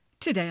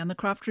Today on the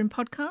Craft Room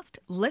podcast,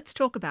 let's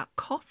talk about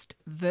cost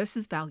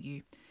versus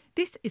value.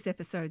 This is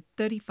episode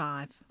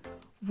 35.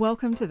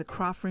 Welcome to the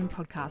Craft Room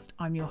podcast.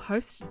 I'm your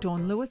host,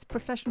 Dawn Lewis,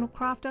 professional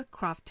crafter,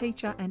 craft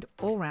teacher, and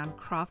all-round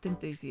craft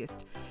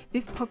enthusiast.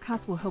 This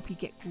podcast will help you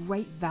get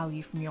great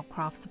value from your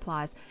craft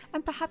supplies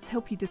and perhaps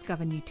help you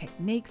discover new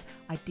techniques,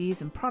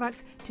 ideas, and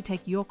products to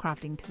take your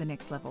crafting to the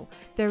next level.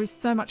 There is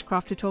so much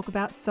craft to talk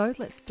about, so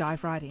let's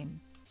dive right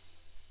in.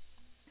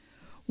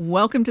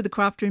 Welcome to the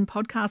Craft Room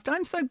podcast.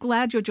 I'm so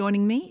glad you're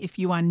joining me. If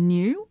you are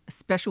new, a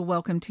special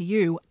welcome to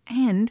you,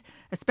 and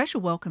a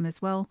special welcome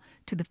as well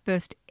to the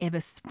first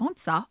ever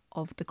sponsor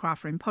of the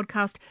Craft Room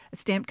podcast, a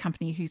stamp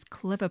company whose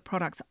clever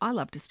products I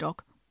love to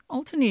stock,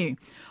 Altenew.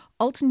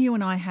 Altenew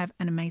and I have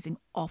an amazing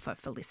offer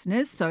for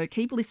listeners, so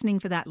keep listening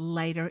for that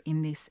later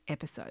in this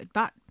episode.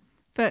 But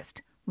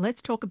first,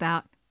 let's talk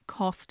about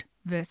cost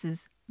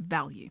versus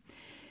value.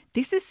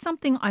 This is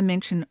something I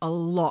mention a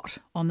lot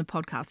on the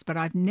podcast, but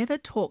I've never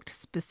talked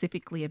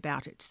specifically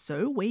about it.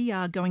 So we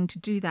are going to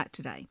do that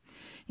today.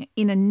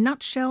 In a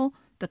nutshell,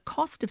 the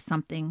cost of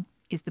something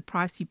is the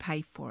price you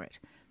pay for it.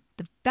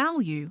 The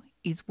value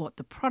is what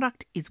the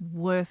product is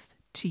worth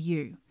to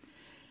you.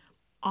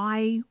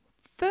 I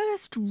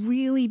first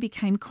really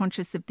became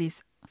conscious of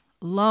this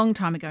a long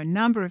time ago, a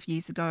number of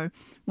years ago,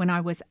 when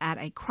I was at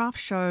a craft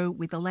show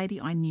with a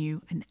lady I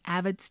knew, an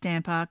avid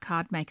stamper,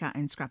 card maker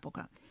and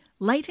scrapbooker.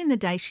 Late in the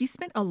day, she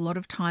spent a lot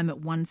of time at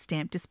one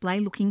stamp display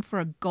looking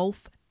for a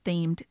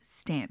golf-themed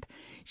stamp.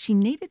 She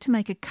needed to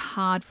make a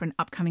card for an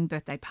upcoming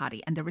birthday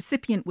party, and the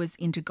recipient was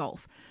into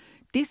golf.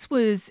 This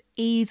was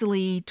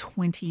easily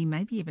 20,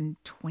 maybe even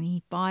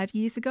 25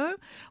 years ago,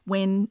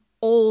 when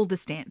all the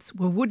stamps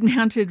were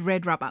wood-mounted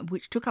red rubber,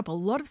 which took up a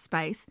lot of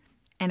space,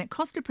 and it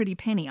cost a pretty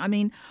penny. I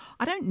mean,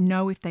 I don't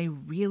know if they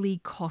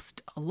really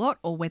cost a lot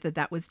or whether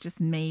that was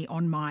just me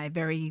on my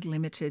very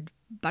limited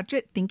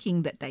budget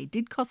thinking that they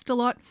did cost a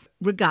lot.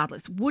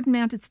 Regardless,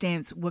 wood-mounted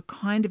stamps were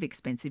kind of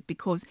expensive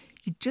because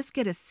you just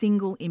get a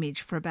single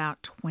image for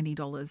about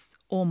 $20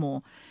 or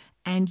more,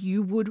 and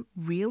you would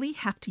really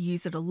have to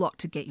use it a lot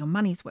to get your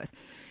money's worth.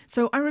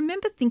 So I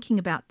remember thinking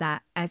about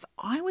that as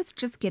I was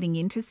just getting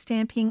into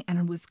stamping and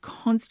I was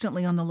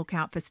constantly on the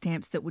lookout for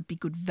stamps that would be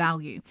good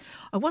value.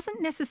 I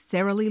wasn't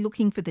necessarily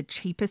looking for the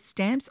cheapest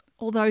stamps,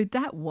 although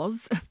that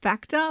was a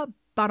factor,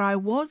 but I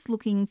was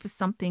looking for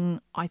something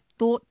I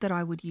thought that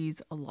I would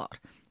use a lot.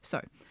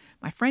 So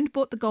my friend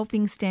bought the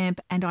golfing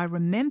stamp, and I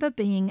remember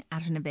being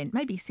at an event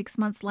maybe 6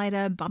 months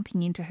later,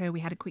 bumping into her.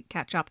 We had a quick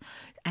catch up,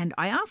 and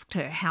I asked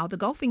her how the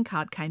golfing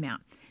card came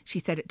out. She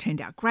said it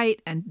turned out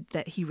great and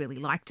that he really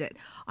liked it.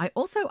 I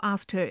also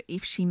asked her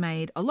if she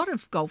made a lot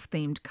of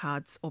golf-themed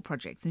cards or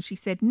projects, and she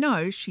said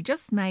no, she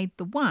just made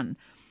the one.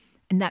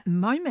 And that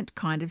moment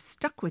kind of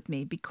stuck with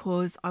me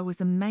because I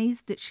was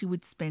amazed that she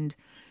would spend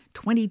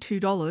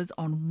 $22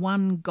 on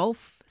one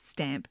golf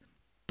stamp,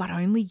 but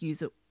only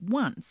use it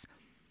once.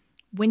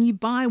 When you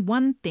buy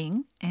one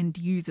thing and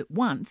use it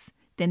once,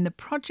 then the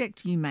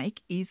project you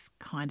make is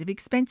kind of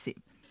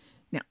expensive.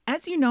 Now,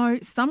 as you know,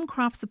 some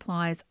craft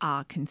supplies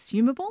are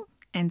consumable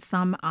and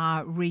some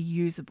are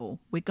reusable.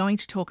 We're going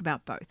to talk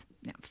about both.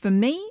 Now, for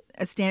me,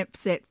 a stamp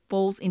set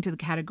falls into the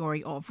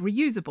category of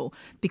reusable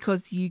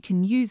because you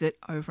can use it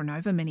over and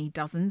over many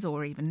dozens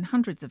or even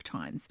hundreds of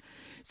times.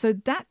 So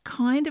that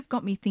kind of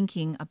got me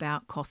thinking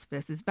about cost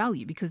versus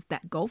value, because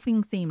that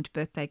golfing themed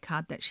birthday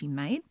card that she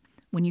made,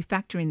 when you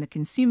factor in the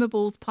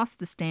consumables plus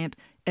the stamp,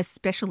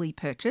 especially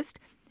purchased,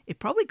 it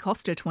probably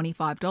cost her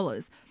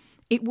 $25.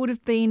 It would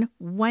have been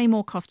way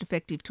more cost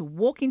effective to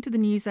walk into the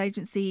news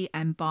agency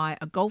and buy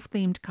a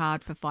golf-themed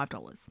card for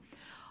 $5.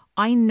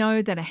 I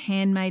know that a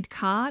handmade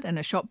card and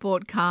a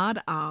shop-bought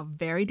card are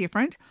very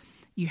different.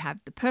 You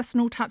have the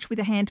personal touch with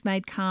a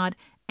handmade card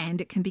and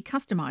it can be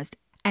customised.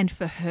 And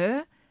for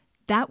her,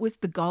 that was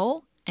the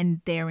goal,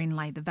 and therein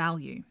lay the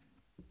value.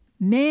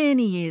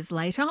 Many years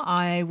later,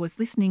 I was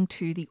listening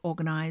to the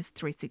Organise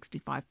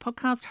 365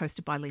 podcast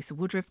hosted by Lisa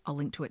Woodruff. I'll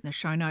link to it in the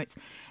show notes.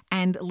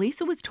 And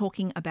Lisa was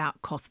talking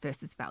about cost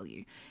versus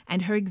value.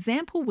 And her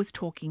example was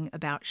talking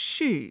about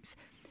shoes.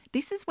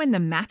 This is when the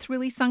math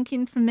really sunk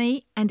in for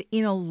me and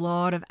in a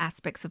lot of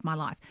aspects of my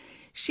life.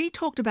 She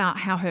talked about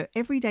how her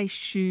everyday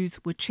shoes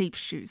were cheap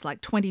shoes,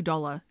 like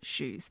 $20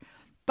 shoes.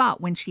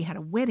 But when she had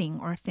a wedding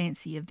or a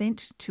fancy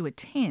event to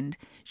attend,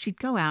 she'd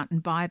go out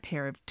and buy a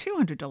pair of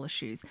 $200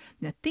 shoes.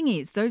 The thing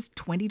is, those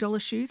 $20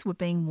 shoes were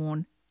being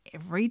worn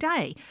every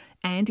day.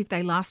 And if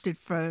they lasted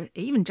for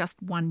even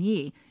just 1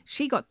 year,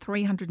 she got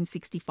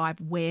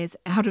 365 wears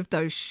out of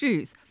those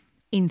shoes.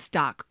 In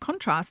stark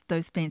contrast,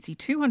 those fancy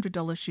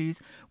 $200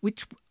 shoes,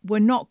 which were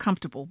not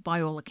comfortable by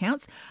all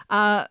accounts,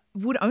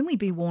 would only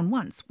be worn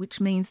once,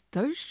 which means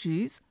those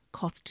shoes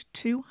cost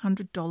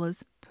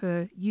 $200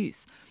 per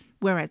use.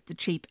 Whereas the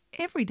cheap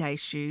everyday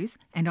shoes,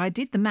 and I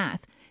did the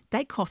math,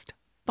 they cost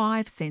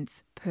 5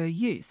 cents per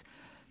use.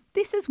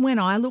 This is when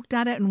I looked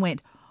at it and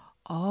went,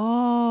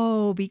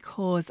 oh,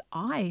 because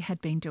I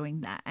had been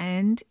doing that.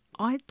 And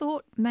I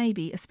thought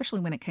maybe, especially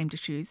when it came to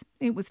shoes,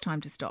 it was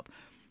time to stop.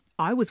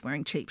 I was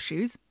wearing cheap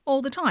shoes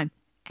all the time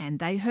and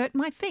they hurt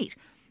my feet.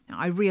 Now,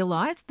 I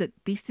realised that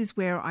this is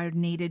where I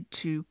needed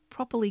to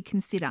properly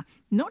consider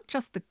not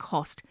just the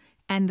cost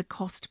and the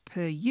cost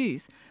per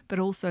use, but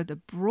also the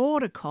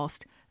broader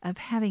cost of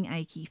having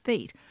achy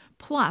feet.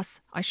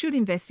 Plus, I should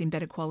invest in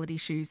better quality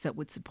shoes that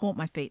would support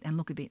my feet and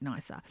look a bit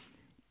nicer.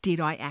 Did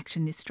I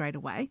action this straight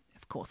away?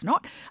 Of course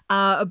not.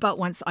 But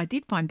once I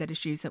did find better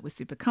shoes that were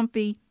super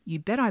comfy, you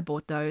bet I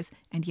bought those.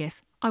 And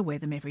yes, I wear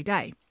them every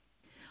day.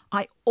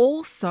 I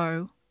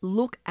also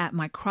look at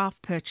my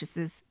craft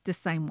purchases the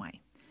same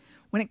way.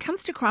 When it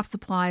comes to craft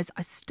supplies,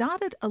 I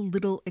started a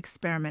little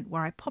experiment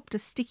where I popped a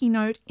sticky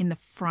note in the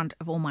front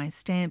of all my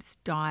stamps,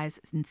 dies,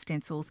 and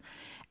stencils.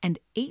 And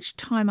each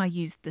time I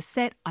used the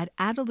set, I'd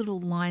add a little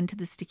line to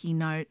the sticky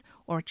note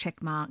or a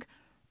check mark.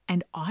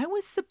 And I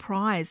was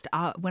surprised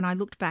when I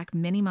looked back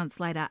many months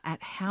later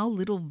at how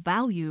little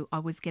value I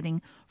was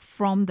getting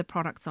from the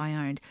products I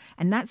owned.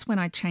 And that's when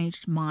I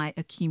changed my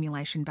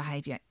accumulation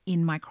behaviour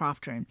in my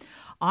craft room.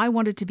 I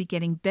wanted to be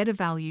getting better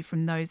value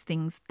from those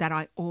things that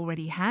I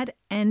already had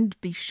and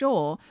be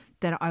sure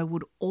that I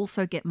would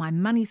also get my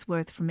money's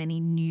worth from any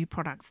new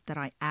products that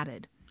I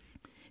added.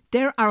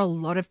 There are a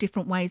lot of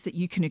different ways that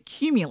you can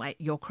accumulate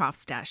your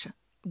craft stash.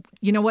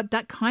 You know what?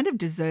 That kind of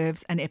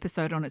deserves an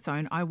episode on its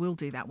own. I will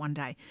do that one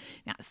day.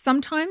 Now,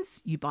 sometimes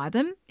you buy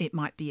them. It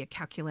might be a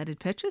calculated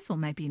purchase or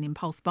maybe an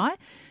impulse buy.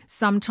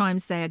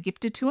 Sometimes they are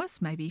gifted to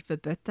us, maybe for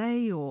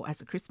birthday or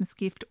as a Christmas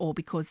gift or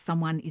because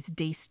someone is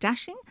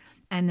de-stashing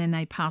and then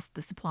they pass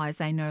the supplies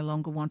they no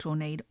longer want or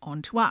need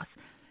on to us.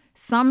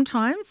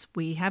 Sometimes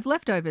we have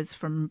leftovers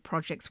from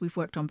projects we've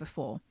worked on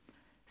before.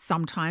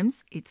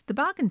 Sometimes it's the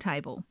bargain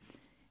table.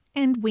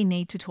 And we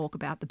need to talk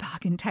about the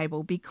bargain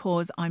table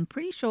because I'm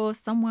pretty sure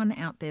someone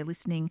out there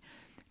listening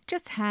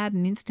just had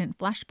an instant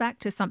flashback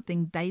to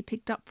something they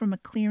picked up from a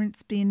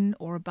clearance bin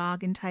or a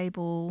bargain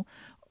table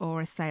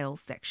or a sales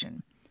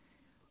section.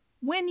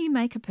 When you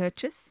make a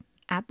purchase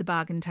at the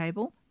bargain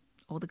table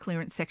or the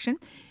clearance section,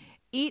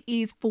 it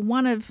is for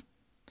one of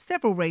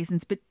several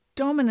reasons, but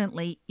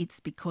dominantly it's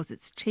because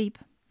it's cheap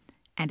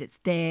and it's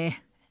there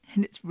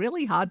and it's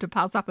really hard to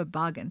pass up a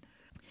bargain.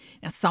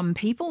 Now, some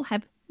people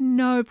have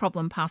no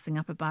problem passing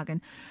up a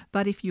bargain,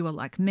 but if you are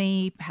like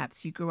me,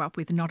 perhaps you grew up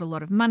with not a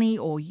lot of money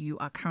or you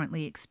are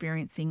currently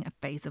experiencing a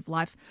phase of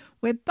life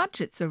where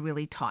budgets are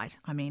really tight.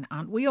 I mean,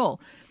 aren't we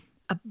all?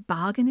 A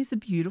bargain is a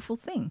beautiful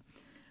thing,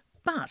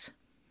 but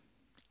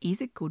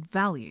is it good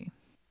value?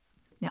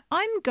 Now,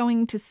 I'm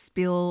going to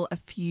spill a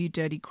few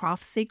dirty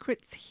craft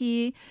secrets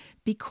here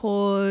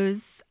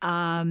because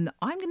I'm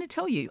going to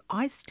tell you,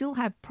 I still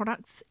have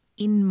products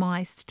in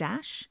my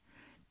stash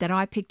that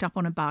I picked up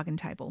on a bargain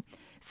table.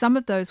 Some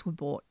of those were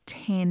bought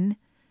 10,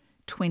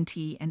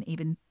 20, and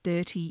even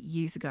 30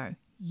 years ago.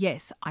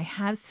 Yes, I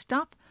have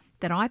stuff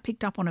that I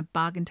picked up on a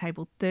bargain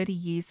table 30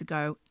 years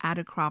ago at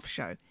a craft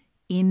show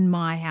in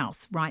my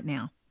house right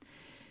now.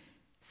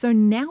 So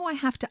now I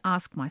have to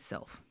ask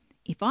myself,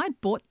 if I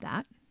bought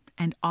that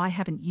and I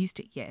haven't used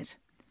it yet,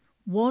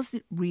 was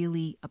it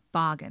really a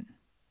bargain?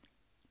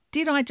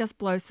 Did I just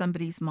blow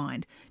somebody's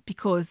mind?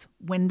 Because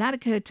when that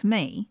occurred to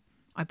me,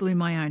 I blew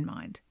my own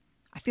mind.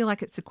 I feel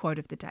like it's a quote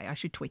of the day. I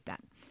should tweet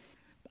that.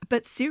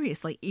 But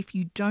seriously, if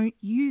you don't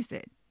use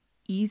it,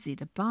 is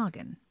it a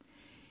bargain?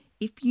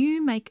 If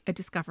you make a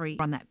discovery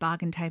on that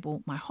bargain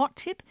table, my hot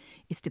tip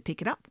is to pick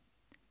it up,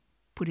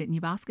 put it in your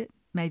basket,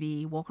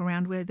 maybe walk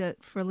around with it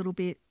for a little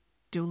bit,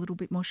 do a little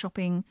bit more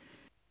shopping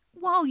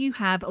while you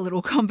have a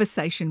little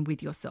conversation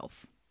with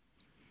yourself.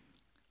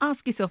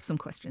 Ask yourself some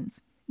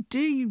questions.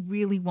 Do you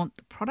really want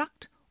the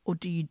product or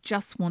do you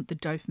just want the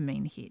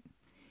dopamine hit?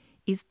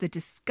 Is the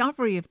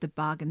discovery of the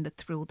bargain the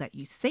thrill that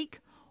you seek,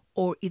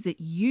 or is it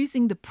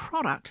using the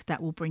product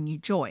that will bring you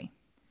joy?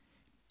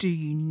 Do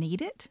you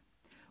need it?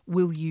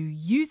 Will you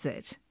use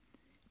it?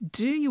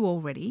 Do you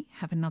already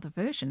have another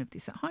version of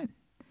this at home?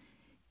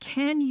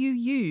 Can you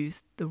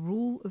use the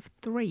rule of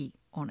 3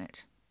 on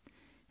it?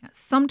 Now,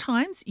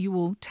 sometimes you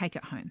will take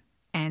it home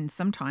and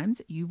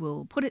sometimes you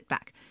will put it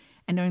back,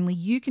 and only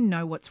you can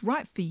know what's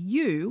right for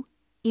you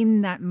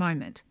in that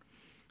moment.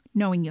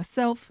 Knowing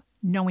yourself,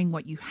 knowing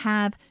what you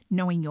have,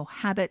 knowing your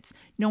habits,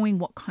 knowing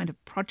what kind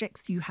of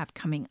projects you have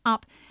coming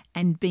up,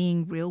 and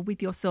being real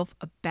with yourself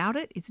about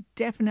it is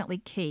definitely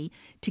key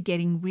to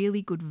getting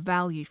really good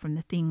value from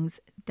the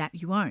things that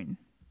you own.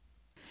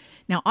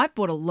 Now, I've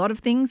bought a lot of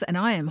things and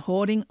I am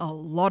hoarding a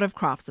lot of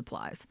craft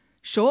supplies.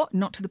 Sure,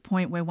 not to the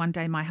point where one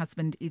day my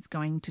husband is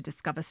going to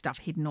discover stuff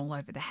hidden all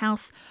over the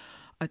house.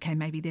 Okay,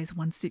 maybe there's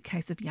one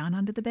suitcase of yarn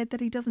under the bed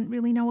that he doesn't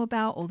really know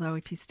about, although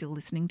if he's still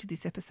listening to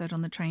this episode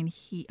on the train,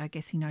 I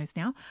guess he knows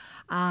now.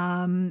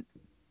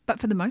 But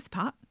for the most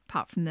part,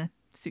 apart from the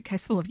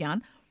suitcase full of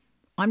yarn,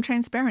 I'm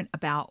transparent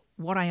about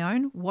what I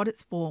own, what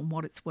it's for, and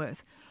what it's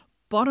worth.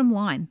 Bottom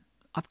line,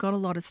 I've got a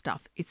lot of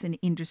stuff. It's an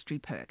industry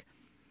perk.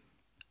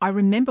 I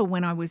remember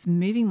when I was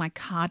moving my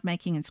card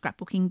making and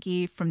scrapbooking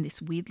gear from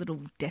this weird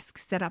little desk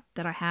setup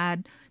that I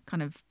had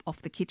kind of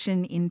off the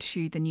kitchen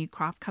into the new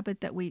craft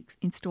cupboard that we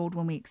installed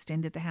when we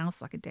extended the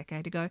house like a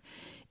decade ago,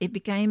 it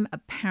became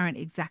apparent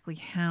exactly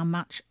how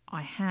much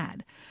I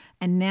had.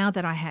 And now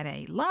that I had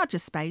a larger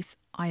space,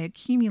 I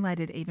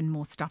accumulated even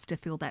more stuff to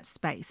fill that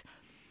space.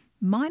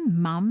 My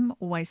mum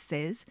always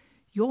says,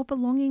 your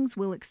belongings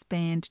will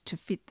expand to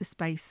fit the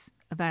space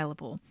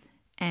available.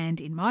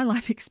 And in my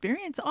life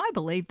experience, I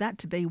believe that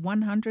to be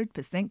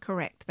 100%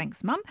 correct.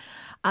 Thanks, Mum.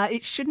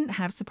 It shouldn't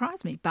have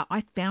surprised me, but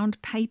I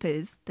found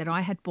papers that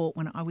I had bought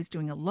when I was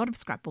doing a lot of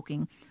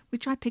scrapbooking,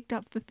 which I picked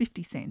up for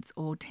 50 cents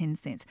or 10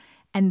 cents.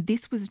 And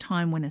this was a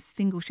time when a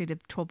single sheet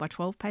of 12 by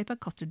 12 paper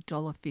cost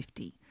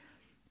 $1.50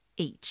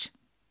 each.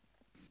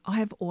 I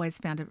have always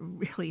found it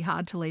really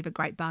hard to leave a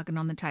great bargain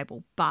on the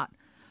table, but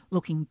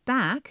looking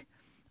back,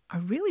 I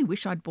really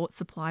wish I'd bought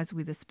supplies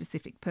with a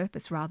specific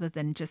purpose rather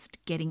than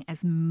just getting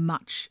as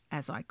much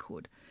as I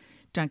could.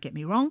 Don't get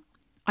me wrong,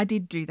 I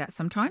did do that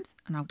sometimes,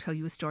 and I'll tell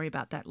you a story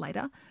about that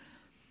later.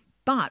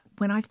 But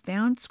when I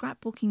found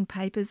scrapbooking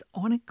papers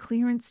on a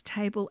clearance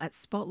table at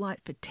Spotlight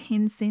for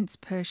 10 cents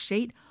per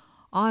sheet,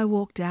 I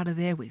walked out of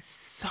there with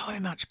so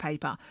much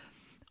paper.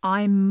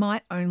 I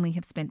might only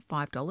have spent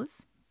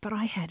 $5, but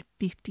I had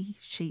 50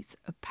 sheets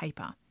of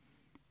paper.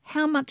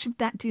 How much of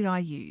that did I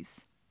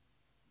use?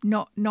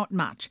 Not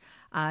much.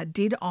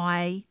 Did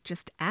I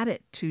just add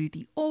it to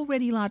the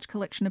already large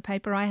collection of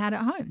paper I had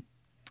at home?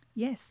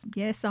 Yes,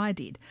 I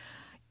did.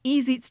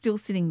 Is it still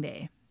sitting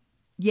there?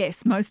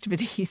 Yes, most of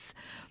it is.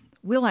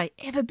 Will I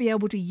ever be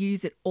able to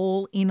use it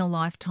all in a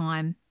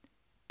lifetime?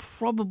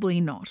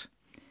 Probably not.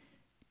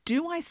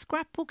 Do I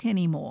scrapbook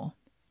anymore?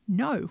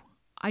 No,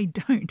 I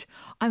don't.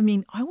 I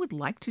mean, I would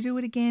like to do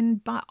it again,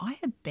 but I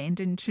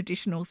abandoned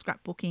traditional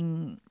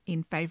scrapbooking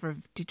in favour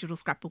of digital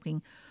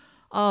scrapbooking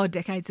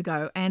decades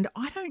ago, and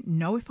I don't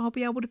know if I'll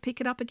be able to pick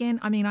it up again.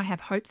 I mean, I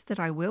have hopes that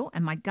I will,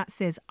 and my gut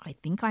says I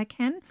think I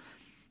can,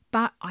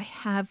 but I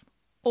have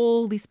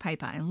all this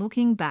paper, and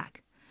looking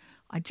back,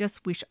 I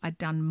just wish I'd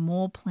done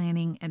more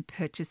planning and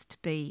purchased to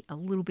be a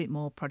little bit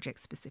more project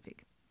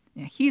specific.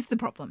 Now, here's the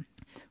problem.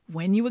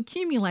 When you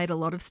accumulate a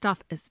lot of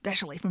stuff,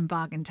 especially from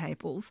bargain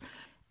tables,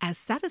 as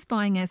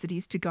satisfying as it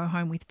is to go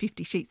home with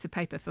 50 sheets of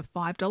paper for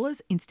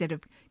 $5 instead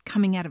of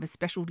coming out of a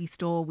specialty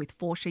store with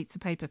 4 sheets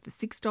of paper for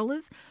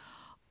 $6,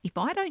 if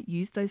I don't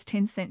use those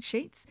 10-cent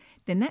sheets,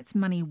 then that's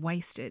money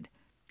wasted.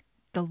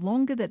 The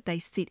longer that they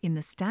sit in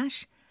the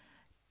stash,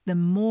 the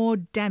more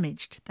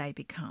damaged they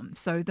become.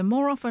 So the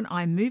more often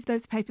I move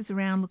those papers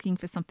around looking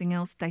for something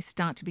else, they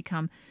start to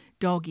become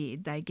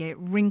dog-eared, they get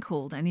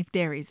wrinkled, and if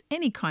there is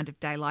any kind of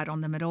daylight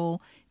on them at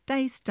all,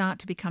 they start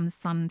to become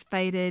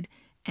sun-faded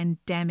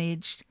and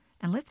damaged.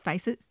 And let's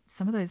face it,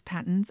 some of those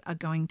patterns are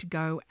going to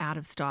go out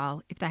of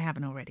style if they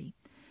haven't already.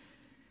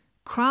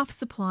 Craft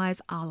supplies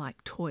are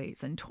like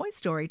toys, and Toy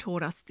Story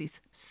taught us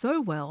this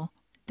so well,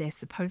 they're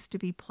supposed to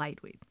be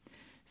played with.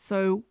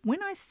 So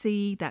when I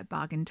see that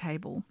bargain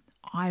table,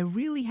 I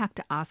really have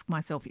to ask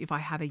myself if I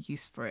have a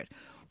use for it,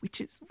 which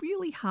is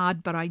really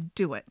hard, but I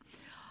do it.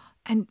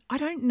 And I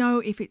don't know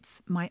if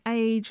it's my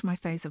age, my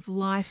phase of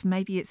life,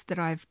 maybe it's that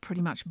I've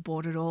pretty much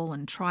bought it all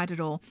and tried it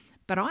all,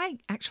 but I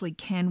actually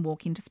can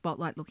walk into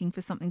Spotlight looking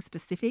for something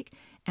specific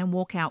and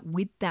walk out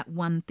with that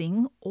one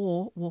thing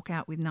or walk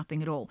out with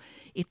nothing at all.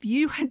 If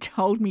you had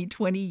told me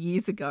 20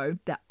 years ago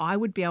that I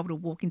would be able to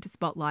walk into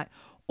Spotlight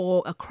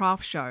or a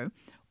craft show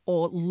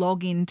or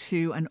log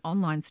into an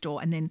online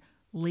store and then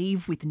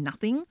leave with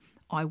nothing,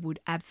 I would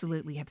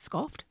absolutely have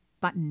scoffed.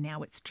 But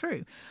now it's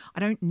true.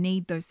 I don't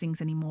need those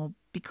things anymore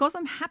because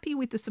I'm happy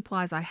with the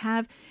supplies I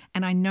have,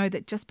 and I know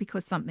that just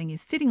because something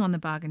is sitting on the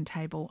bargain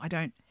table, I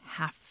don't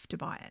have to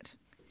buy it.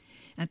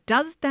 Now,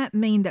 does that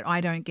mean that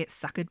I don't get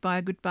suckered by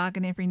a good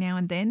bargain every now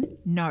and then?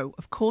 No,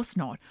 of course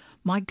not.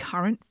 My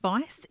current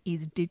vice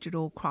is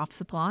digital craft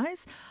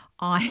supplies.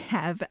 I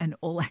have an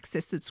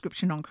all-access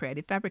subscription on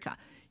Creative Fabrica.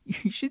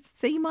 You should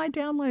see my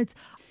downloads.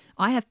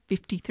 I have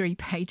 53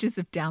 pages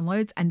of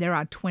downloads, and there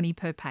are 20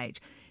 per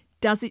page.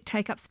 Does it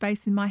take up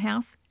space in my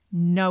house?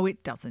 No,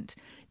 it doesn't.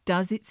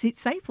 Does it sit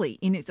safely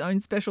in its own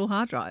special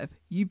hard drive?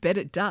 You bet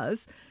it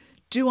does.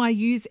 Do I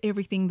use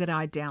everything that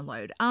I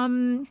download?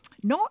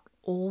 Not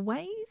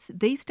always.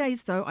 These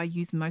days, though, I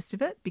use most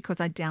of it because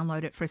I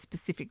download it for a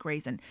specific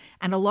reason.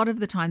 And a lot of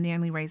the time, the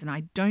only reason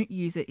I don't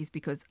use it is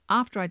because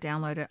after I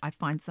download it, I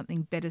find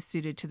something better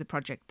suited to the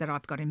project that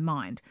I've got in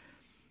mind.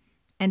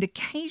 And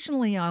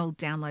occasionally I'll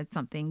download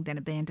something, then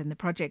abandon the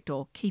project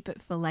or keep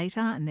it for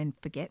later and then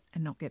forget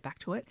and not get back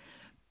to it.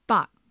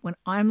 But when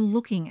I'm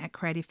looking at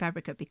Creative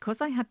Fabrica, because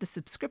I have the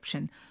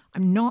subscription,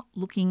 I'm not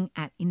looking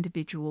at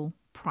individual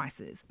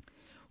prices.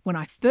 When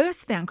I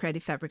first found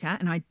Creative Fabrica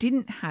and I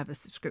didn't have a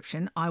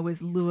subscription, I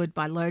was lured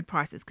by load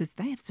prices because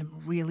they have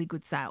some really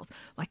good sales.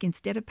 Like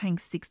instead of paying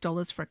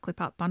 $6 for a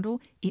clip art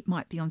bundle, it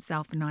might be on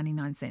sale for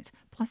 99 cents.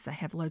 Plus they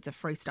have loads of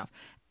free stuff.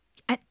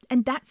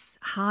 And that's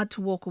hard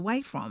to walk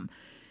away from.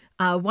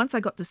 Once I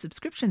got the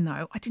subscription,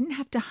 though, I didn't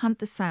have to hunt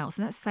the sales,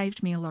 and that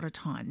saved me a lot of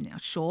time. Now,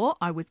 sure,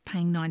 I was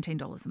paying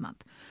 $19 a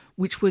month,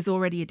 which was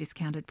already a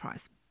discounted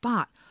price,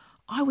 but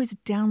I was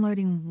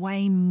downloading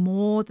way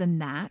more than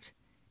that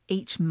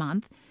each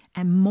month,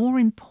 and more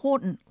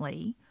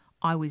importantly,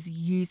 I was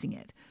using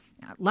it.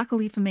 Now,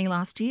 luckily for me,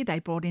 last year they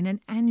brought in an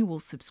annual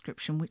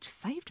subscription, which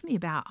saved me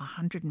about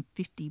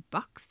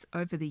 $150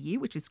 over the year,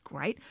 which is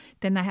great.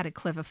 Then they had a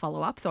clever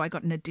follow-up, so I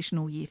got an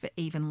additional year for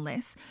even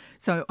less.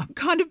 So I'm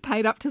kind of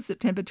paid up to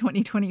September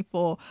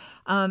 2024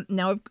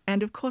 now.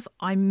 And of course,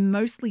 I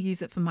mostly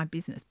use it for my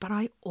business, but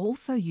I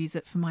also use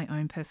it for my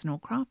own personal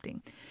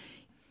crafting.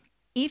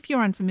 If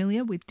you're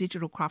unfamiliar with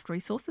Digital Craft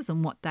Resources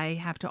and what they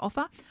have to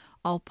offer,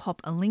 I'll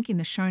pop a link in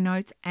the show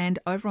notes and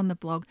over on the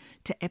blog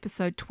to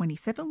episode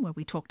 27 where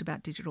we talked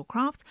about digital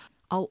crafts.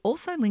 I'll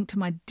also link to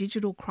my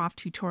digital craft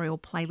tutorial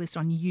playlist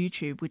on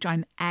YouTube, which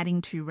I'm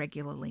adding to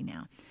regularly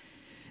now.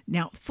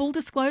 Now, full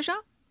disclosure,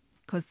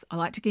 because I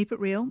like to keep it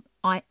real,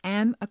 I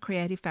am a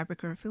Creative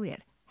Fabrica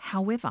affiliate.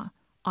 However,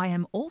 I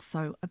am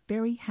also a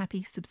very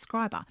happy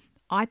subscriber.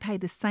 I pay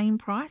the same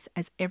price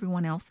as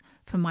everyone else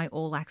for my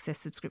all access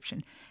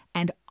subscription,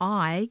 and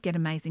I get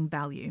amazing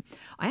value.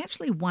 I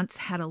actually once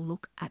had a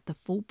look at the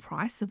full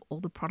price of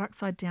all the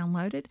products I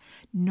downloaded.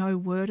 No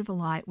word of a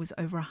lie, it was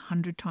over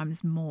 100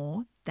 times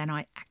more than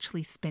I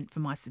actually spent for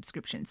my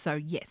subscription. So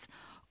yes,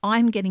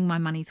 I'm getting my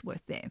money's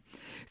worth there.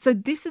 So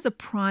this is a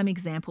prime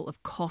example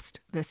of cost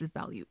versus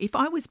value. If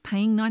I was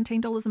paying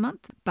 $19 a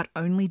month, but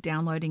only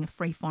downloading a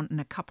free font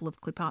and a couple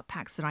of clip art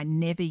packs that I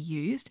never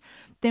used,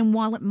 then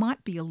while it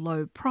might be a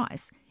low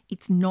price,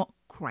 it's not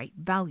great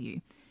value.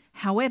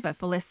 However,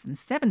 for less than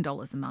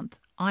 $7 a month,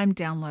 I'm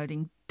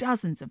downloading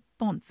dozens of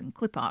fonts and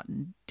clip art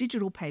and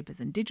digital papers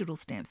and digital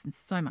stamps and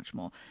so much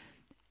more.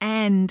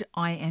 And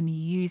I am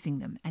using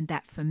them. And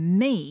that for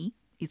me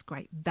is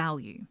great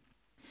value.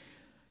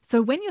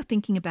 So when you're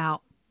thinking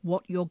about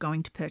what you're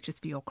going to purchase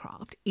for your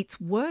craft,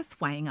 it's worth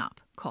weighing up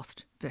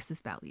cost versus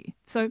value.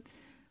 So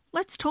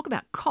let's talk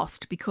about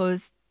cost,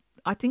 because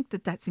I think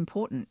that that's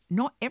important.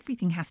 Not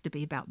everything has to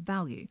be about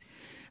value.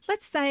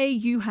 Let's say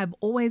you have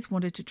always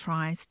wanted to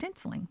try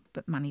stenciling,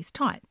 but money's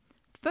tight.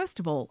 First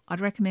of all, I'd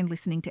recommend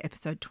listening to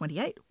episode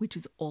 28, which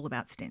is all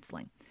about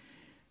stenciling.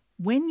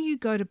 When you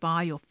go to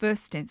buy your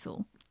first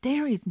stencil,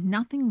 there is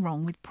nothing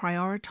wrong with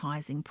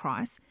prioritizing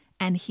price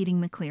and hitting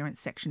the clearance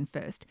section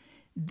first,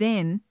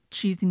 then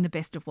choosing the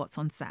best of what's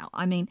on sale.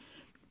 I mean,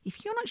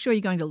 if you're not sure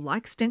you're going to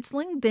like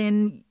stenciling,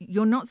 then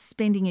you're not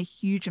spending a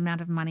huge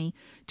amount of money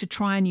to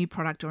try a new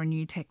product or a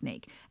new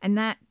technique. And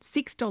that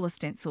 $6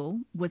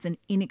 stencil was an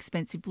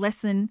inexpensive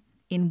lesson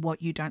in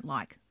what you don't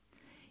like.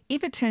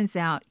 If it turns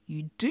out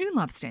you do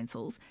love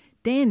stencils,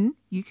 then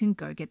you can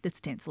go get the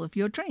stencil of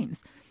your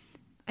dreams.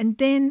 And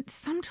then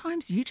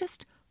sometimes you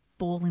just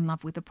fall in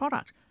love with the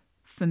product.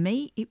 For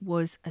me, it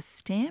was a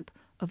stamp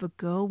of a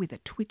girl with a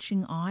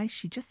twitching eye.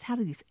 She just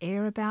had this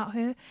air about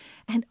her,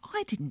 and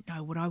I didn't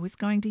know what I was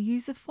going to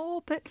use it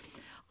for, but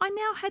I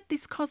now had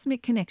this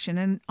cosmic connection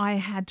and I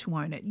had to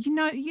own it.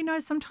 You know,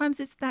 sometimes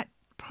it's that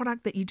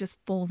product that you just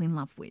fall in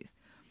love with.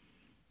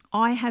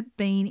 I have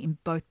been in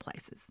both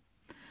places,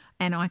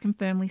 and I can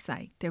firmly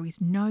say there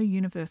is no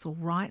universal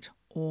right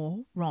or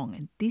wrong.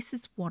 And this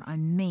is what I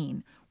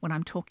mean when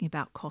I'm talking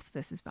about cost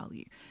versus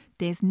value.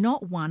 There's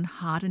not one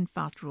hard and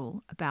fast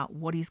rule about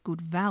what is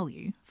good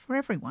value for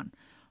everyone.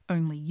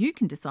 Only you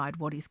can decide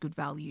what is good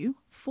value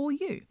for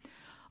you.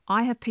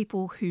 I have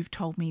people who've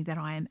told me that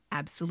I am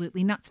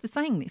absolutely nuts for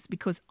saying this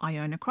because I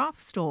own a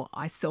craft store.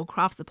 I sell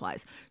craft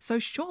supplies. So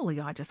surely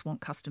I just want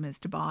customers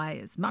to buy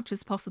as much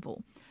as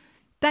possible.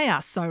 They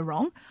are so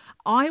wrong.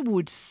 I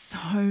would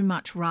so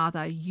much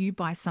rather you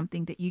buy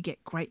something that you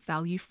get great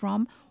value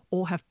from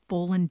or have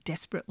fallen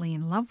desperately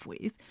in love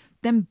with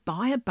than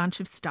buy a bunch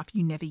of stuff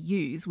you never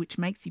use, which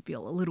makes you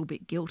feel a little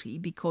bit guilty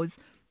because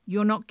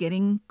you're not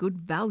getting good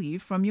value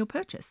from your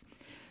purchase.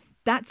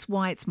 That's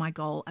why it's my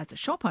goal as a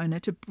shop owner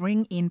to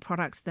bring in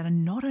products that are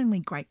not only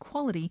great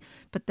quality,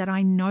 but that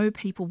I know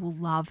people will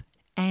love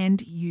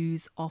and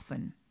use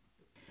often.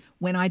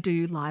 When I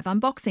do live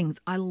unboxings,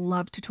 I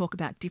love to talk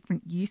about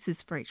different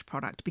uses for each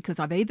product because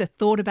I've either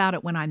thought about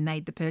it when I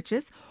made the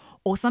purchase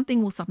or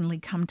something will suddenly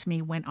come to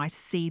me when I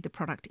see the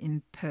product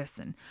in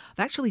person.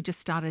 I've actually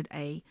just started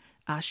a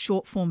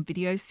short form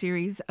video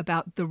series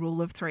about the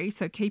rule of three,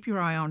 so keep your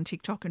eye on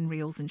TikTok and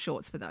Reels and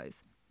Shorts for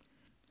those.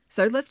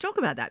 So let's talk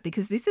about that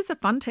because this is a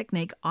fun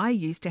technique I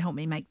use to help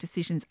me make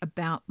decisions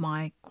about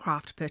my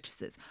craft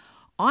purchases.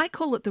 I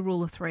call it the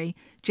rule of three.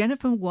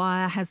 Jennifer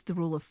Wire has the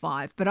rule of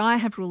five, but I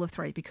have rule of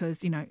three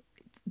because,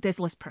 there's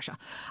less pressure.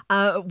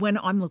 When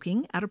I'm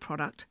looking at a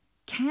product,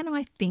 can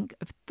I think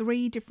of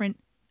 3 different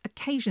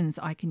occasions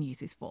I can use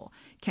this for?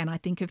 Can I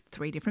think of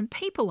 3 different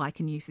people I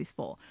can use this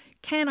for?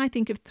 Can I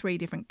think of 3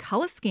 different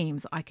color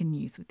schemes I can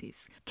use with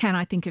this? Can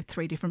I think of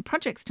 3 different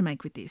projects to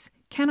make with this?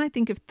 Can I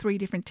think of 3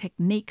 different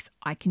techniques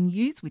I can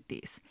use with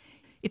this?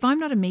 If I'm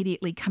not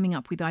immediately coming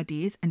up with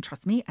ideas, and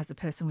trust me, as a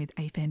person with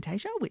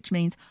aphantasia, which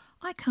means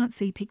I can't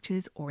see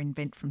pictures or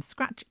invent from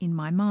scratch in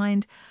my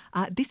mind,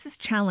 this is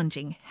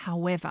challenging.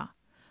 However,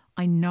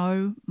 I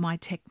know my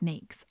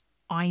techniques.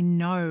 I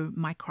know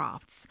my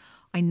crafts.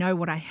 I know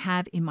what I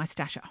have in my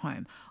stash at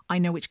home. I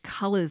know which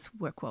colours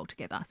work well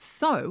together.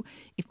 So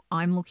if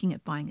I'm looking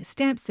at buying a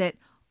stamp set,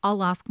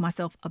 I'll ask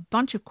myself a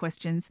bunch of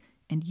questions,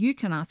 and you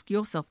can ask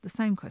yourself the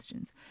same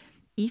questions.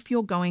 If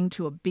you're going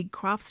to a big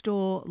craft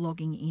store,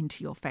 logging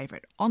into your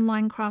favourite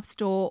online craft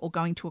store, or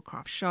going to a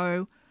craft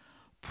show,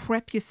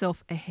 prep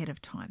yourself ahead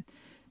of time.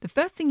 The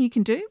first thing you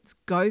can do is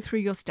go through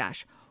your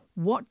stash.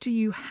 What do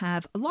you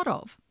have a lot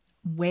of?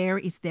 Where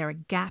is there a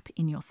gap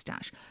in your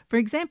stash? For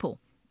example,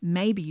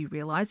 maybe you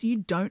realise you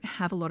don't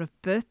have a lot of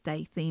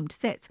birthday themed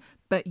sets,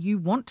 but you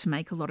want to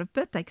make a lot of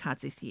birthday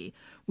cards this year,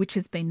 which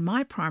has been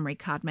my primary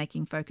card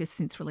making focus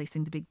since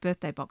releasing the big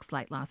birthday box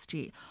late last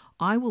year.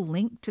 I will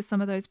link to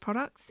some of those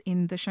products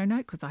in the show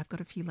note because I've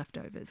got a few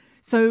leftovers.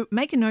 So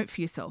make a note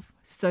for yourself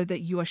so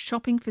that you are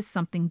shopping for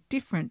something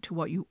different to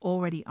what you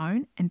already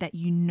own and that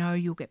you know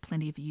you'll get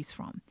plenty of use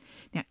from.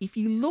 Now, if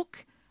you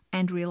look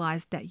and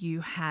realise that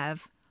you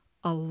have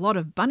a lot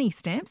of bunny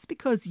stamps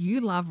because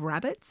you love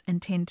rabbits and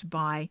tend to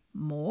buy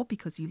more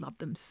because you love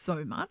them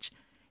so much,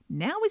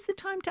 now is the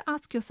time to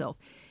ask yourself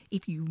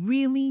if you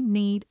really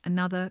need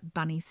another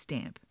bunny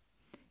stamp.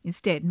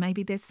 Instead,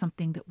 maybe there's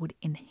something that would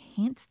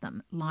enhance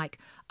them, like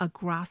a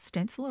grass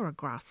stencil or a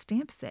grass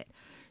stamp set,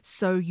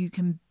 so you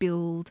can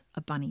build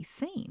a bunny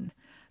scene.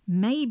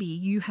 Maybe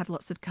you have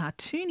lots of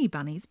cartoony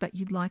bunnies, but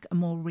you'd like a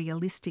more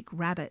realistic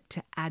rabbit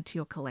to add to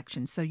your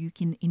collection so you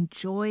can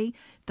enjoy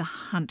the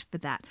hunt for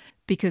that.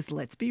 Because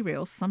let's be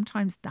real,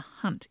 sometimes the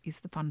hunt is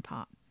the fun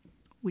part.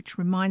 Which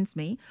reminds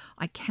me,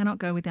 I cannot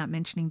go without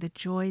mentioning the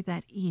joy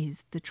that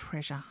is the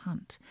treasure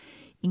hunt.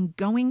 In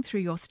going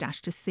through your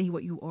stash to see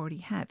what you already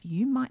have,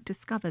 you might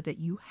discover that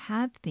you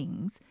have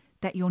things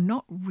that you're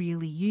not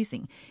really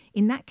using.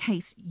 In that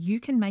case, you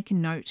can make a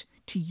note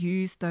to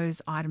use those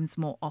items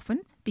more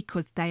often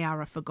because they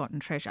are a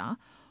forgotten treasure,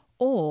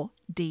 or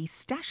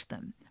de-stash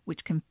them,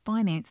 which can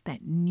finance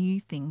that new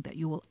thing that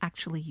you will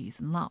actually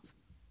use and love.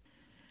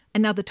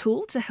 Another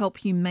tool to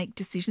help you make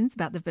decisions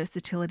about the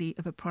versatility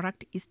of a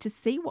product is to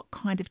see what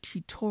kind of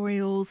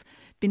tutorials,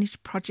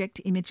 finished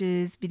project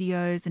images,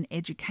 videos, and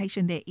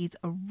education there is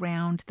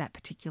around that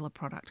particular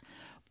product.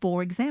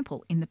 For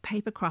example, in the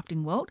paper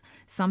crafting world,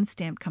 some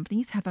stamp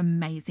companies have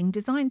amazing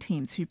design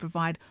teams who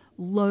provide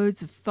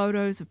loads of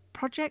photos of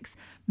projects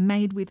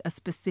made with a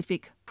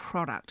specific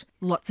product.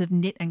 Lots of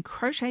knit and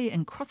crochet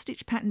and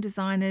cross-stitch pattern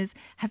designers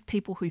have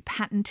people who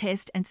pattern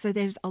test, and so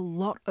there's a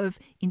lot of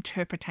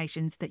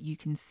interpretations that you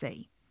can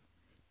see.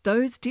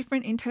 Those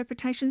different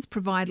interpretations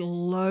provide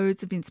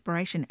loads of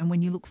inspiration, and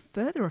when you look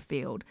further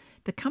afield,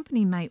 the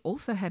company may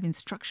also have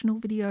instructional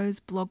videos,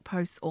 blog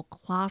posts, or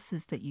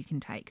classes that you can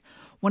take.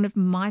 One of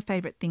my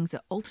favourite things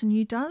that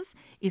Altenew does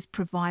is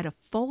provide a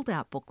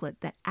fold-out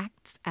booklet that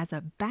acts as a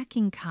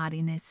backing card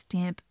in their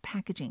stamp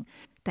packaging.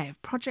 They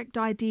have project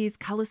ideas,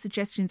 colour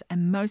suggestions,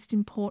 and most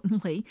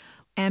importantly,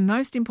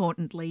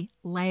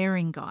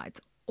 layering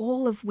guides,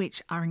 all of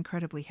which are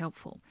incredibly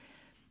helpful.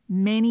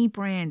 Many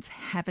brands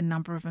have a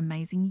number of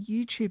amazing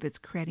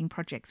YouTubers creating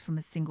projects from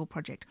a single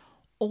project,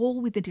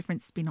 all with a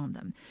different spin on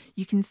them.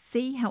 You can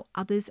see how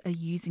others are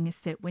using a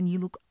set when you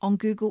look on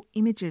Google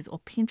Images or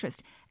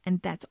Pinterest,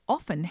 and that's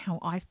often how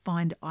I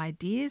find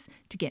ideas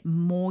to get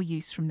more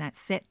use from that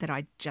set that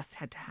I just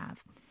had to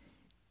have.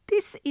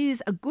 This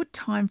is a good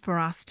time for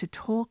us to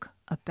talk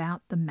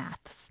about the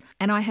maths,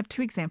 and I have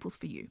two examples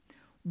for you.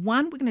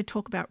 One, we're going to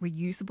talk about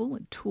reusable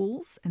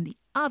tools, and the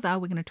other,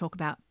 we're going to talk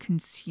about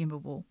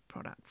consumable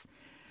products.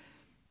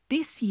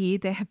 This year,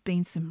 there have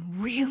been some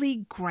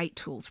really great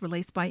tools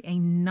released by a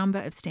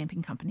number of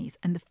stamping companies,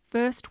 and the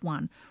first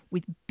one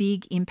with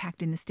big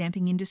impact in the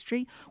stamping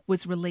industry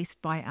was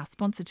released by our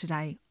sponsor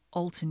today,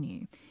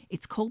 Altenew.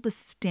 It's called the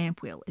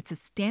Stamp Wheel. It's a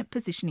stamp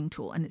positioning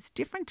tool, and it's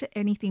different to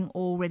anything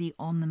already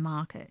on the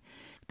market.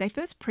 They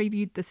first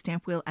previewed the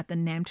Stamp Wheel at the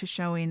NAMTA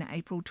show in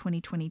April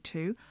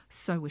 2022.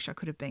 So wish I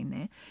could have been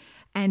there.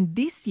 And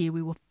this year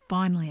we were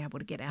finally able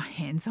to get our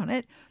hands on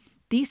it.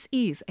 This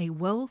is a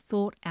well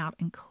thought out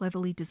and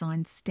cleverly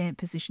designed stamp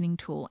positioning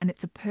tool, and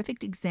it's a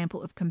perfect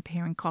example of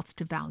comparing cost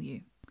to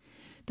value.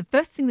 The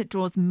first thing that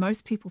draws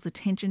most people's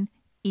attention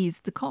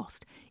is the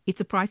cost.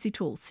 It's a pricey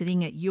tool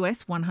sitting at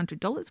US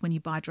 $100 when you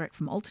buy direct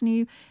from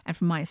Altenew, and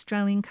from my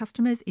Australian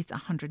customers it's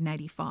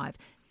 $185.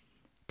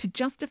 To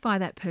justify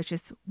that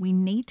purchase, we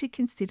need to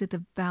consider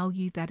the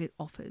value that it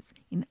offers.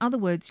 In other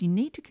words, you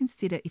need to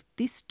consider if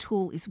this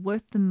tool is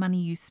worth the money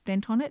you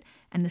spent on it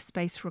and the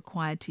space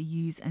required to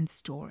use and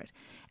store it.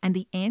 And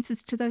the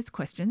answers to those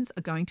questions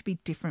are going to be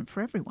different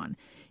for everyone.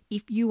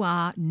 If you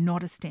are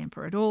not a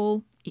stamper at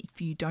all, if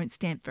you don't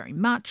stamp very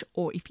much,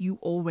 or if you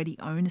already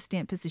own a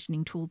stamp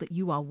positioning tool that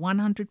you are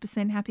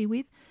 100% happy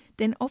with,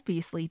 then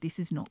obviously this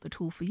is not the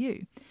tool for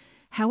you.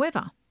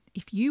 However,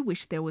 if you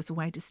wish there was a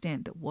way to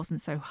stamp that wasn't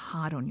so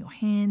hard on your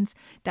hands,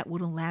 that would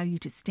allow you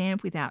to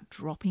stamp without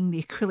dropping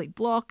the acrylic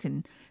block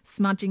and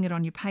smudging it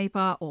on your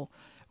paper, or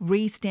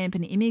re-stamp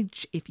an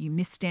image if you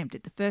misstamped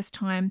it the first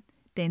time,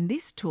 then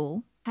this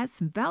tool has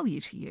some value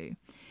to you.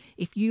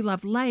 If you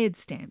love layered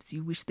stamps,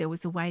 you wish there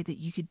was a way that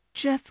you could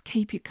just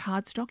keep your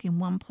cardstock in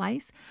one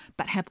place,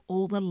 but have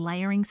all the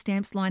layering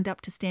stamps lined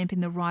up to stamp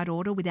in the right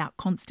order without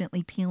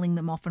constantly peeling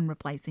them off and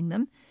replacing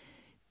them,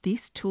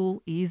 this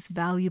tool is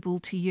valuable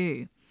to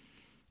you.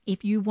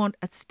 If you want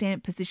a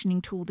stamp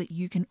positioning tool that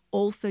you can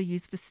also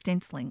use for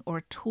stenciling, or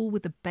a tool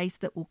with a base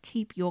that will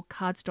keep your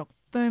cardstock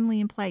firmly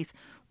in place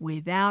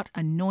without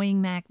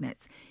annoying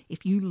magnets,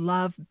 if you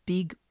love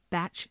big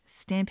batch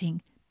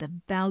stamping, the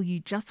value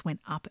just went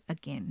up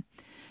again.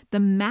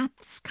 The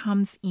maths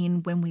comes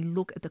in when we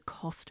look at the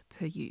cost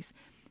per use.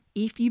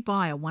 If you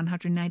buy a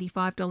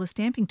 $185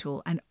 stamping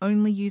tool and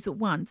only use it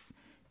once,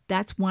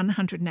 that's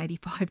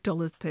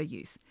 $185 per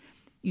use.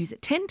 Use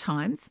it 10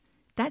 times,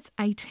 that's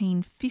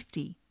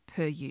 $18.50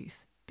 per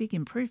use. Big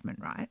improvement,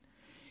 right?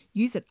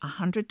 Use it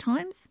 100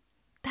 times,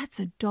 that's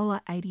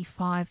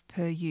 $1.85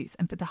 per use.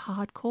 And for the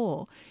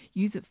hardcore,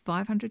 use it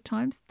 500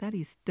 times, that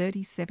is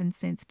 37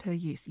 cents per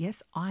use.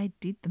 Yes, I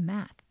did the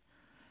math.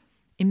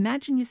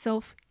 Imagine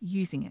yourself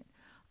using it.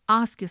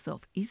 Ask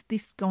yourself, is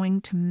this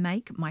going to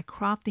make my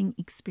crafting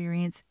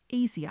experience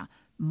easier,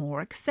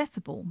 more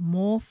accessible,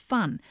 more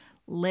fun,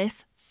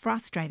 less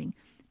frustrating?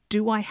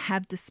 Do I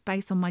have the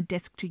space on my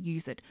desk to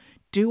use it?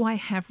 Do I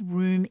have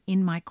room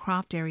in my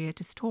craft area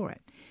to store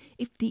it?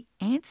 If the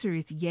answer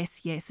is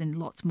yes, yes, and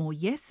lots more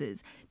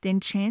yeses, then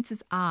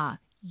chances are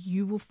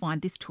you will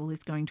find this tool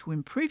is going to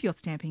improve your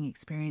stamping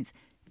experience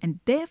and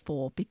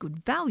therefore be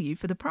good value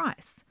for the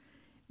price.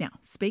 Now,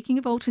 speaking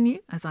of Altenew,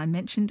 as I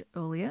mentioned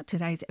earlier,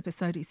 today's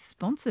episode is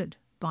sponsored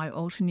by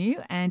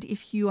Altenew, and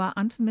if you are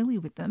unfamiliar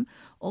with them,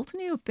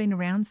 Altenew have been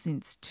around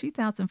since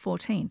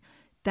 2014.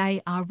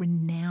 They are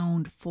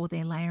renowned for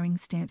their layering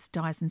stamps,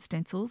 dies and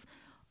stencils.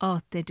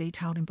 Oh, their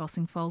detailed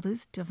embossing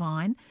folders,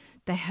 divine.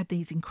 They have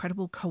these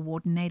incredible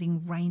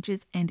coordinating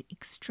ranges and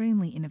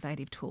extremely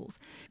innovative tools.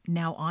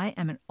 Now, I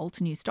am an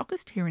Altenew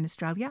stockist here in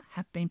Australia,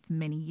 have been for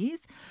many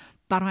years,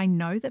 but I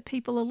know that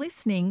people are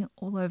listening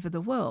all over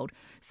the world.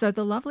 So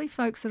the lovely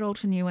folks at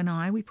Altenew and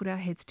I, we put our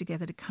heads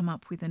together to come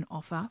up with an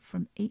offer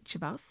from each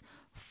of us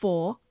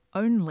for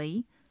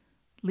only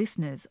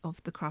listeners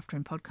of the Craft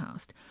Room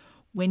podcast.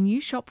 When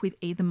you shop with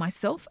either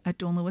myself at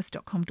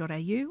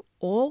dawnlewis.com.au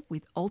or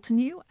with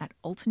Altenew at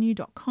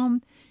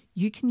altenew.com,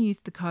 you can use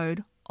the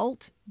code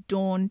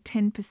ALTDAWN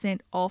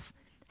 10% off.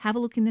 Have a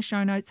look in the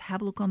show notes, have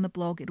a look on the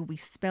blog. It'll be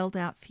spelled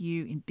out for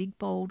you in big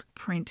bold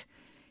print.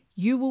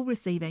 You will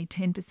receive a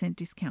 10%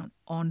 discount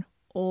on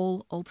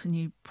all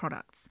Altenew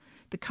products.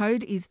 The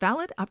code is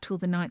valid up till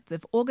the 9th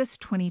of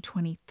August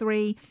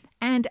 2023,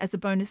 and as a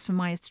bonus for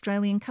my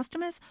Australian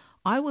customers,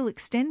 I will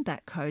extend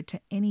that code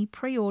to any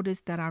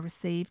pre-orders that are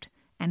received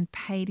and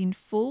paid in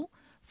full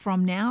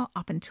from now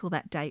up until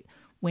that date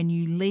when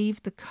you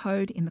leave the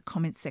code in the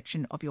comments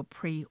section of your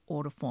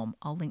pre-order form.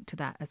 I'll link to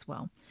that as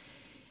well.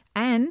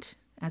 And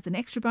as an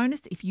extra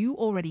bonus, if you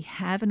already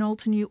have an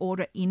Altenew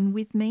order in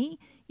with me,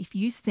 if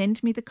you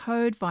send me the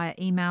code via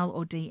email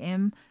or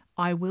DM,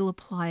 I will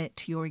apply it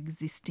to your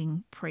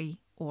existing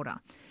pre-order.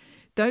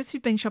 Those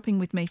who've been shopping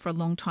with me for a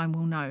long time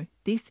will know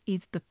this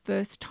is the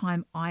first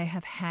time I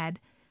have had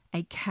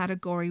a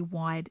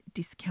category-wide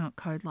discount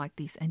code like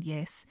this. And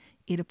yes,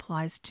 it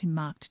applies to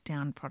marked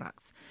down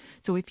products.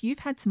 So if you've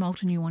had some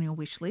Altenew on your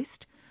wish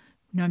list,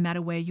 no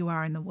matter where you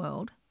are in the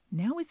world,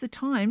 now is the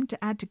time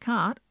to add to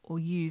cart or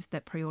use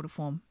that pre-order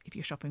form if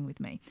you're shopping with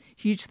me.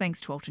 Huge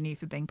thanks to Altenew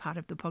for being part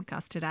of the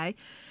podcast today.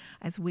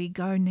 As we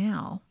go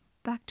now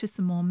back to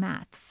some more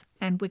maths,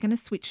 and we're going to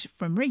switch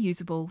from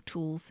reusable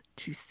tools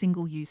to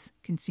single-use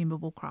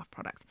consumable craft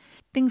products.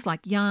 Things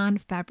like yarn,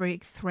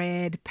 fabric,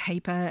 thread,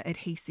 paper,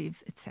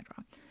 adhesives,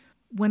 etc.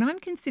 When I'm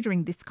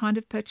considering this kind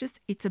of purchase,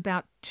 it's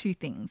about two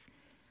things.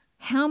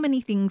 How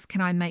many things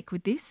can I make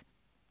with this?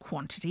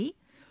 Quantity.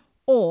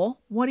 Or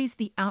what is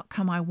the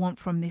outcome I want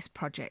from this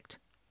project?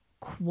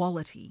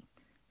 Quality.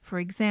 For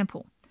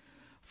example,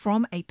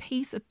 from a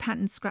piece of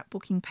patterned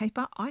scrapbooking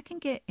paper, I can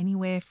get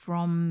anywhere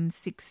from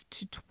 6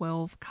 to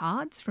 12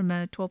 cards from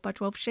a 12 by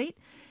 12 sheet.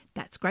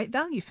 That's great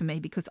value for me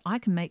because I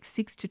can make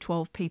 6 to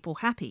 12 people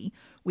happy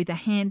with a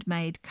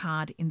handmade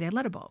card in their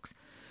letterbox.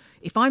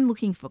 If I'm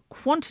looking for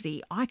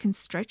quantity, I can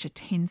stretch a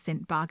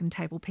 10-cent bargain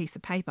table piece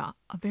of paper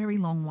a very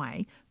long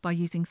way by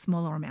using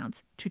smaller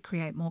amounts to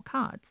create more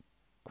cards.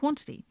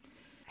 Quantity.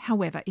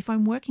 However, if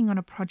I'm working on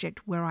a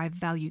project where I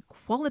value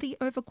quality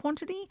over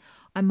quantity,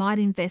 I might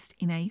invest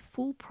in a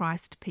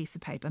full-priced piece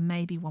of paper,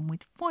 maybe one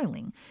with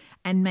foiling,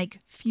 and make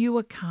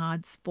fewer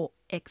cards for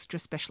extra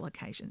special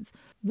occasions.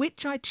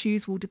 Which I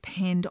choose will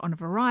depend on a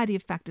variety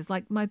of factors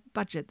like my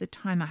budget, the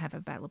time I have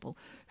available,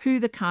 who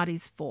the card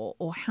is for,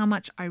 or how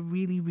much I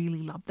really,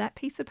 really love that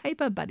piece of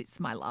paper, but it's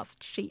my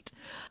last sheet.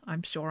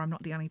 I'm sure I'm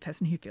not the only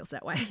person who feels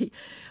that way.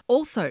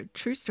 Also,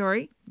 true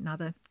story,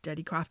 another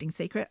dirty crafting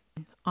secret,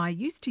 I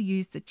used to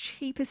use the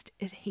cheapest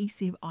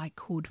adhesive I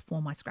could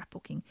for my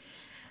scrapbooking.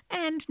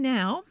 And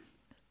now,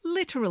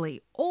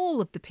 literally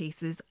all of the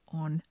pieces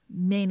on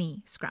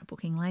many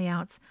scrapbooking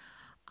layouts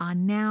are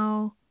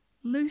now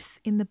loose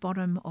in the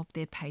bottom of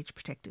their page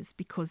protectors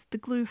because the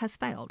glue has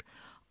failed.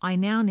 I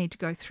now need to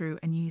go through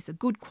and use a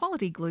good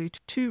quality glue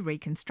to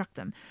reconstruct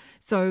them.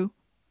 So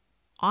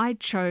I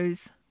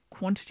chose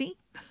quantity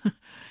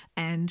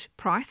and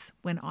price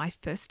when I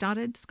first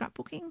started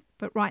scrapbooking,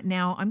 but right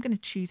now I'm going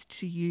to choose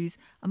to use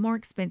a more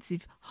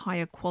expensive,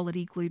 higher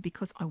quality glue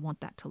because I want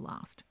that to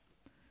last.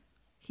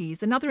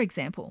 Here's another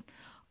example.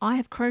 I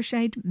have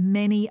crocheted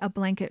many a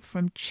blanket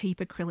from cheap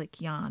acrylic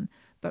yarn,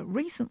 but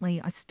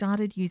recently I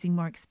started using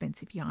more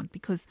expensive yarn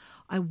because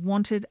I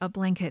wanted a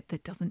blanket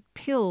that doesn't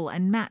pill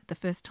and mat the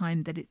first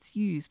time that it's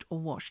used or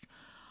washed.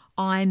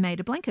 I made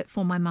a blanket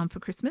for my mum for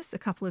Christmas a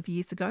couple of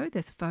years ago.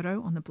 There's a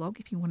photo on the blog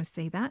if you want to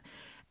see that.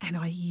 And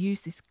I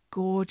used this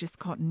gorgeous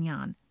cotton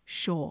yarn.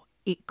 Sure,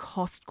 it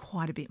cost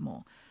quite a bit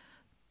more,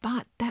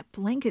 but that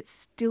blanket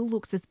still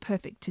looks as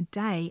perfect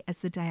today as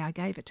the day I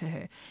gave it to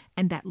her.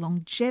 And that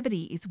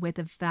longevity is where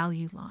the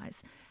value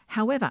lies.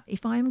 However,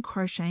 if I am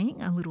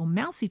crocheting a little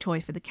mousy toy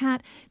for the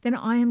cat, then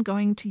I am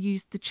going to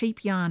use the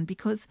cheap yarn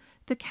because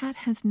the cat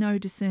has no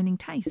discerning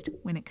taste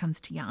when it comes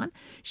to yarn.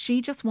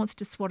 She just wants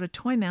to swat a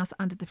toy mouse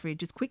under the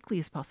fridge as quickly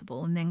as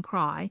possible and then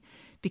cry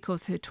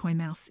because her toy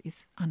mouse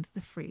is under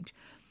the fridge.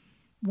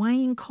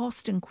 Weighing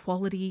cost and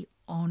quality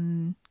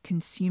on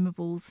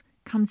consumables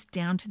comes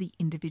down to the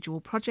individual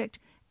project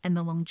and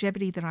the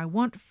longevity that I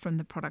want from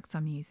the products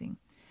I'm using.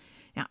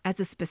 Now, as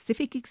a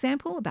specific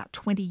example, about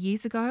 20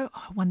 years ago,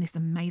 I won this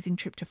amazing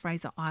trip to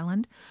Fraser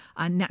Island.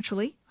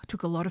 Naturally, I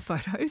took a lot of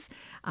photos.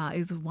 It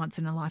was a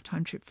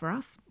once-in-a-lifetime trip for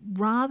us.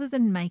 Rather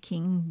than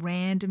making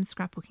random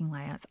scrapbooking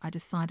layouts, I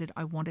decided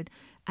I wanted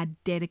a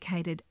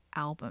dedicated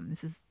album.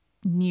 This is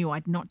new.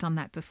 I'd not done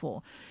that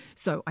before.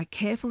 So I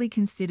carefully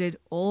considered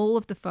all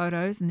of the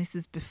photos, and this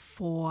is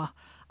before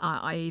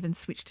I even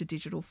switched to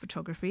digital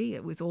photography.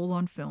 It was all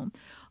on film.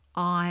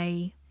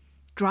 I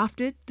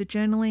drafted the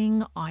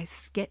journaling. I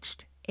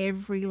sketched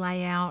every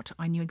layout.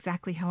 I knew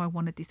exactly how I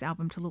wanted this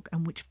album to look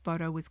and which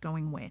photo was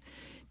going where.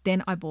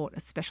 Then I bought a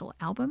special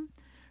album,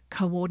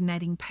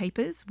 coordinating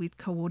papers with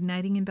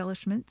coordinating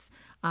embellishments,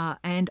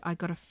 and I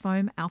got a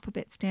foam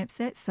alphabet stamp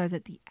set so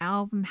that the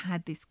album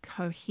had this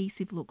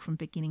cohesive look from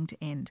beginning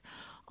to end.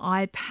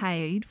 I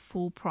paid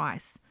full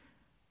price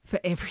for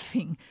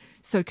everything.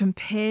 So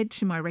compared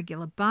to my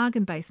regular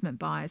bargain basement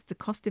buys, the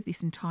cost of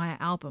this entire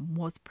album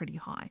was pretty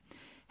high.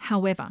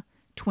 However,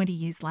 20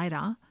 years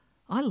later,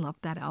 I love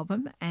that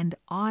album and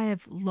I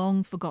have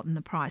long forgotten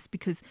the price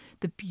because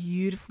the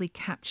beautifully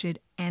captured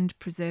and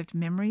preserved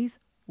memories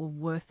were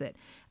worth it.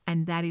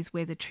 And that is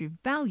where the true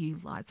value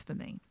lies for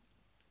me.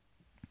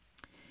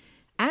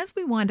 As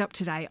we wind up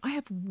today, I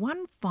have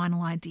one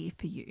final idea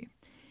for you.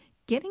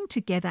 Getting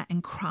together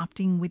and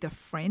crafting with a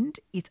friend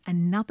is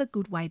another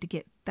good way to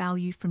get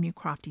value from your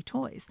crafty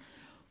toys.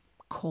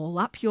 Call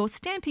up your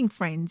stamping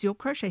friends, your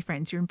crochet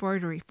friends, your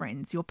embroidery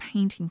friends, your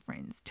painting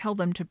friends. Tell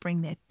them to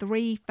bring their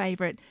 3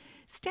 favourite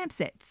stamp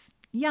sets,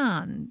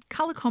 yarn,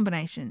 colour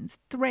combinations,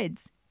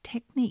 threads,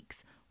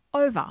 techniques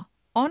over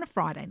on a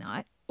Friday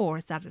night or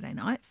a Saturday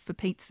night for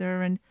pizza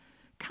and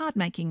card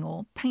making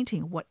or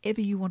painting,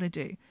 whatever you want to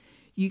do.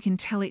 You can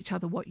tell each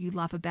other what you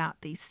love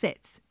about these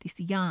sets, this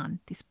yarn,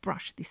 this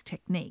brush, this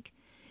technique.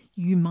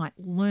 You might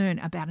learn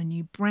about a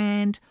new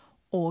brand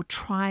or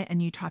try a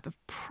new type of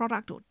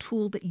product or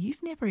tool that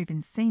you've never even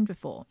seen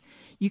before.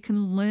 You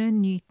can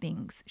learn new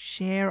things,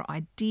 share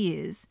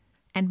ideas,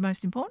 and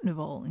most important of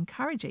all,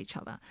 encourage each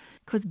other,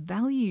 because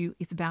value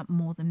is about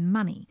more than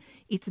money.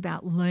 It's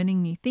about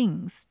learning new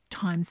things,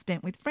 time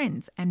spent with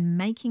friends, and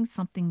making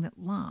something that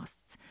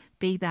lasts,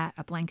 be that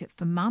a blanket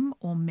for mum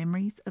or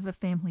memories of a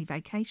family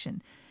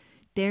vacation.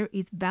 There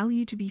is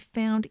value to be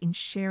found in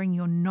sharing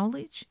your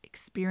knowledge,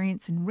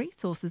 experience, and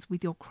resources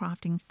with your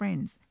crafting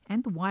friends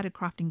and the wider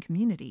crafting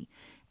community.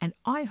 And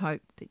I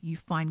hope that you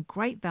find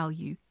great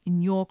value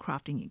in your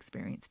crafting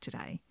experience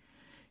today.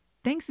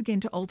 Thanks again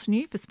to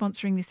Altenew for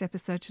sponsoring this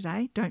episode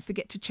today. Don't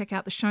forget to check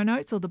out the show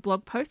notes or the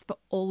blog post for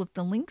all of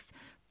the links,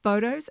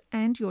 photos,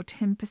 and your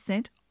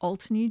 10%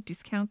 Altenew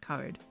discount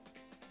code.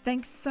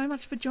 Thanks so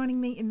much for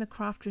joining me in the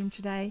craft room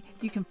today.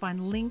 You can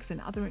find links and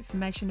other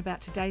information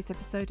about today's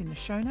episode in the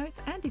show notes.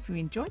 And if you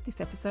enjoyed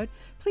this episode,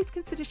 please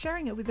consider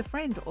sharing it with a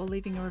friend or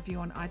leaving a review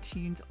on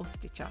iTunes or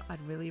Stitcher.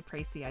 I'd really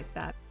appreciate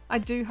that. I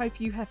do hope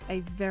you have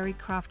a very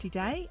crafty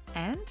day,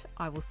 and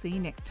I will see you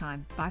next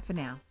time. Bye for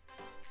now.